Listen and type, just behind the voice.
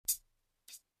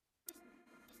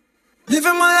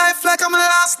Living my life like I'm the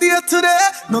last day today.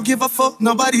 No give a fuck,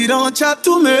 nobody don't chat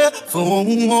to me.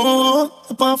 Phone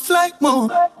up on flight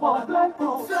mode.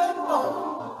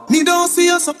 Me don't see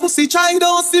us, a pussy try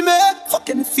don't see me.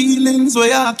 Fucking feelings where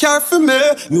you care for me.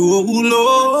 You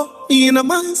low in a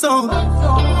man's zone.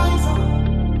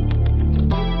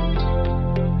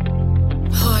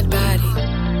 Hard body.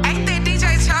 Ain't that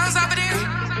DJ Charles over there?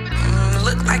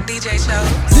 Look like DJ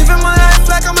Charles. Living my life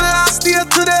like I'm the last day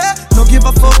today. No give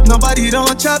a fuck, nobody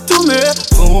don't chat to me.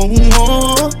 Phone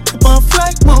up on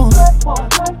flight mode.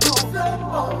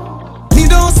 Me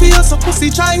don't see us, a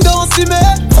pussy try don't see me.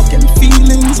 Fucking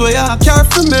feelings where you care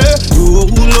for me. You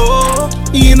low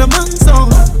in a man's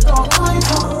zone.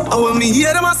 I want me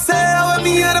hear them I say, I want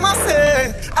me hear them I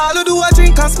say. All I do I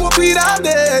drink and smoke weed all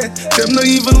day. Them not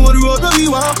even know the road where we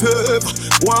want pave.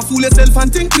 Want fool yourself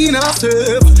and think clean and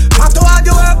safe. Matter what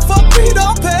you work for, we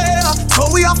don't pay. So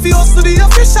we have to hustle the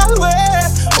official way.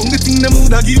 Only thing them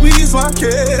woulda give me is one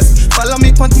case. Follow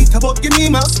me on Twitter but give me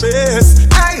my space.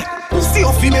 Hey,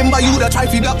 still remember you that try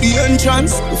to block the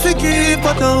entrance. Forgive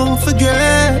but don't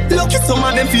forget. Lucky some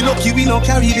of them feel lucky we don't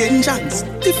carry vengeance.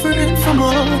 Different from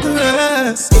all the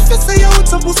rest. If you say you want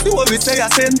some pussy, what we say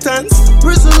a sentence.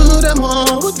 Prison them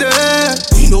out there.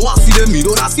 You know I see them, you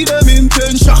don't see them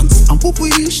intentions. And poop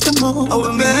wish them out. I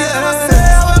want me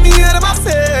hear them I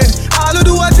say. All I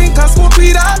do I drink and smoke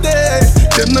weed all day.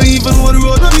 Them not even know the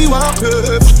road where we want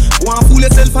pave. Want fool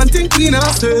yourself and think clean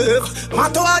and safe.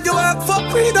 Matter what you work for,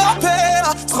 we don't pay.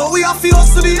 So we have to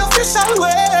hustle the official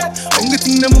way. Only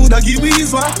thing them woulda give me is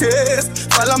one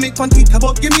taste. Follow me on Twitter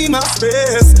but give me my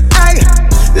space. Hey,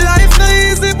 life not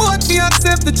easy but me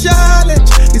accept the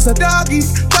challenge. It's a doggy,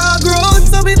 dog road.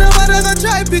 So me no matter the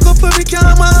try pick up and me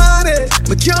can't manage.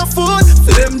 Me can't afford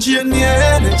for them drain the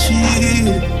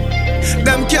energy.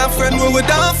 Them can't friend we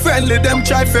without friendly. Them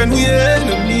try friend we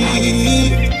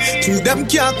enemy. To them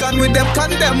can't con with them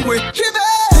condemn we.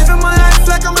 Living my life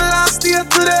like I'm the last day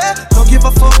today. Don't give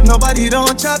a fuck, nobody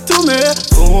don't chat to me.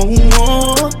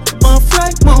 On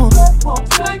flight mode.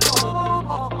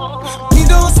 Me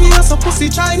don't see us, a pussy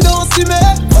try don't see me.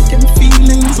 Fucking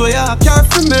feelings where you care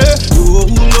for me. You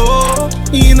low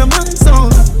in a man's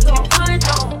zone.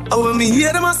 I want me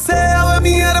hear them I say, I want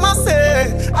me hear them I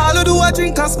say. All I do I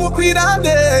drink and smoke weed all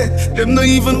day. Them not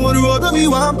even know the road where we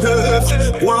want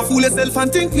pave. Want fool yourself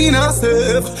and think clean and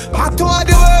safe. Matter what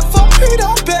they work for, we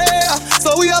don't pay.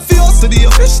 So we have to hustle the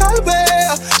official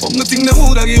way. Only thing them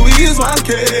woulda give we is one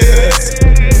case.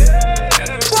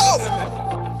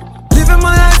 Living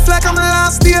my life like I'm the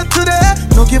last day today.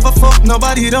 No give a fuck,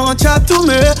 nobody don't chat to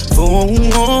me.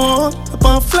 Phone up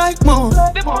on flight mode.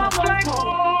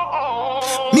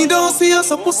 Me don't see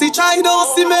us, a pussy try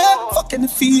don't see me. Fucking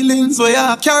feelings where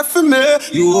you care for me.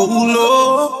 You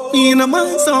low in a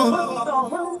man's zone.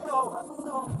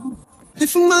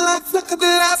 Living my life like the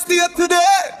last day today.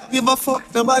 Give a fuck,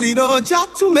 nobody don't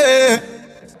chat to me.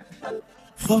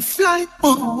 For flight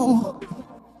mode.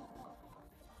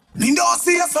 Me don't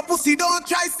see us, a pussy don't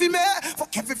try see me.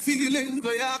 Fuck every feeling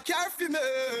where you care for me.